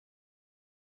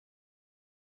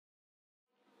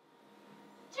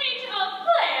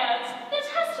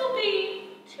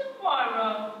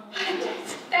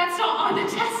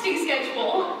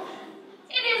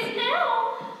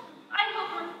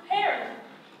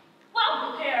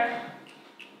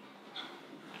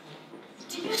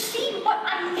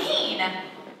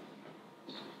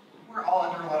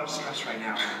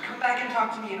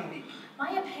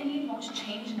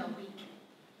change in a week.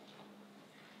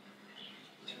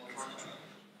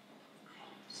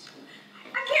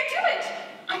 I can't do it!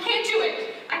 I can't do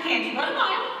it! I can't run a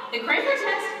mile, then cram for a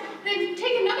test, then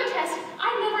take another test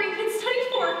I never even studied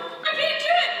for. I can't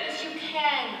do it! Yes, you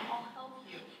can. I'll help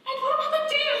you. And what about the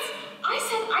dance? I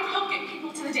said I'd help get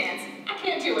people to the dance. I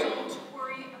can't do it. Don't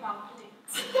worry about the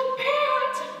dance. The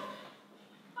band!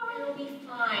 It'll be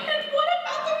fine. And what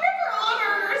about the river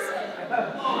otters?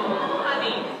 Oh,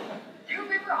 honey. The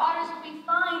river otters will be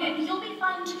fine, and you'll be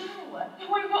fine too. No,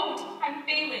 I won't. I'm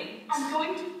failing. I'm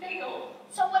going to fail.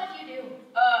 So what if you do?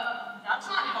 That's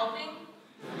not helping.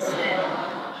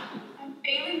 I'm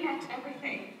failing at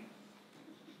everything.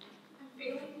 I'm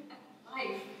failing at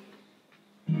life.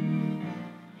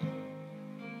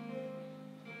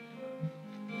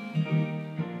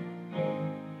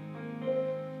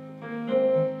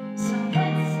 So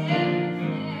let's say we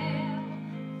fail.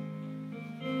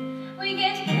 We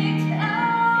get kicked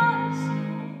out of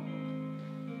school.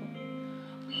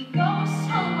 We go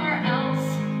somewhere else.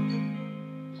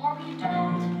 Or we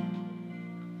don't.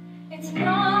 It's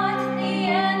not the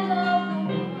end of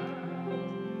the world.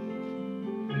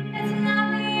 It's not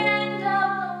the end of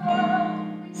the world.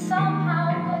 We somehow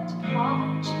go to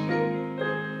college.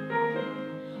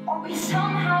 Or we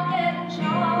somehow get a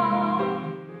job.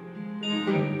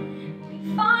 We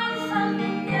find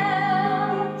something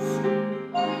else.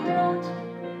 Or we don't.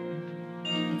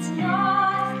 It's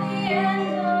not the end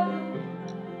of the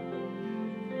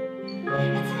world.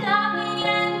 It's not the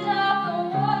end of the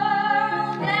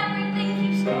world. Everything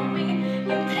keeps going.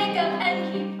 You pick up and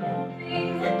keep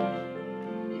moving.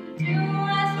 You do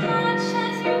as much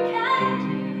as you can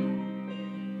do.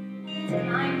 And it's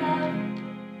kind of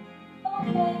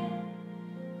okay.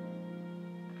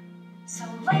 So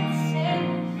let's say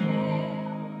we fail.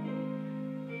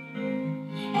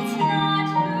 It's not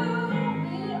who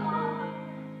we are.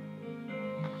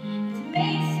 It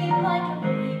may seem like a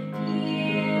big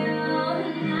deal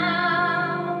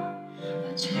now,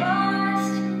 but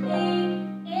trust me,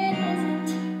 it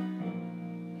isn't.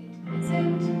 It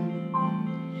isn't.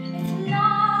 It's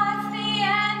not the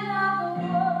end of the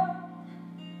world.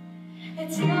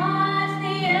 It's not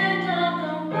the end of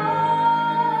the world.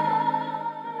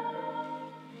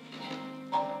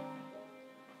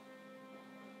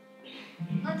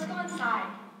 Let's go inside.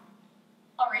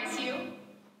 I'll race you.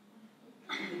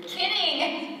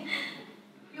 Kidding!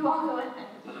 You all go ahead.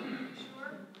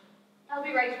 Sure? I'll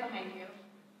be right behind you.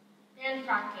 And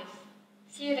practice.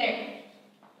 See you there.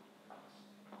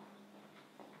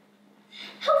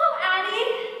 Hello, Addie!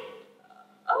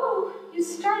 Oh, you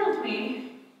startled me.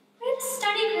 We have a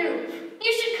study group.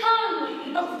 You should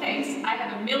come. No, thanks. I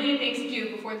have a million things to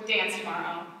do before the dance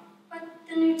tomorrow. But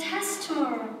the new test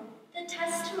tomorrow. The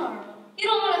test tomorrow. You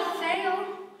don't want to fail.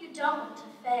 You don't want to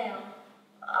fail.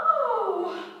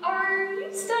 Oh, are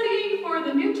you studying for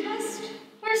the new test?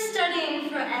 We're studying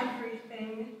for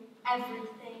everything.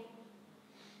 Everything.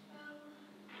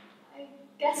 I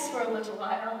guess for a little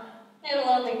while. It'll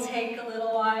only take a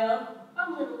little while. A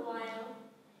little while.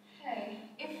 Hey,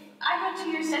 if I go to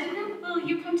your study group, will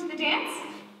you come to the dance?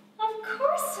 Of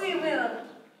course we will.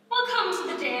 We'll come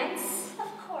to the dance.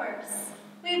 Of course.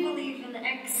 We believe in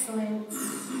excellence.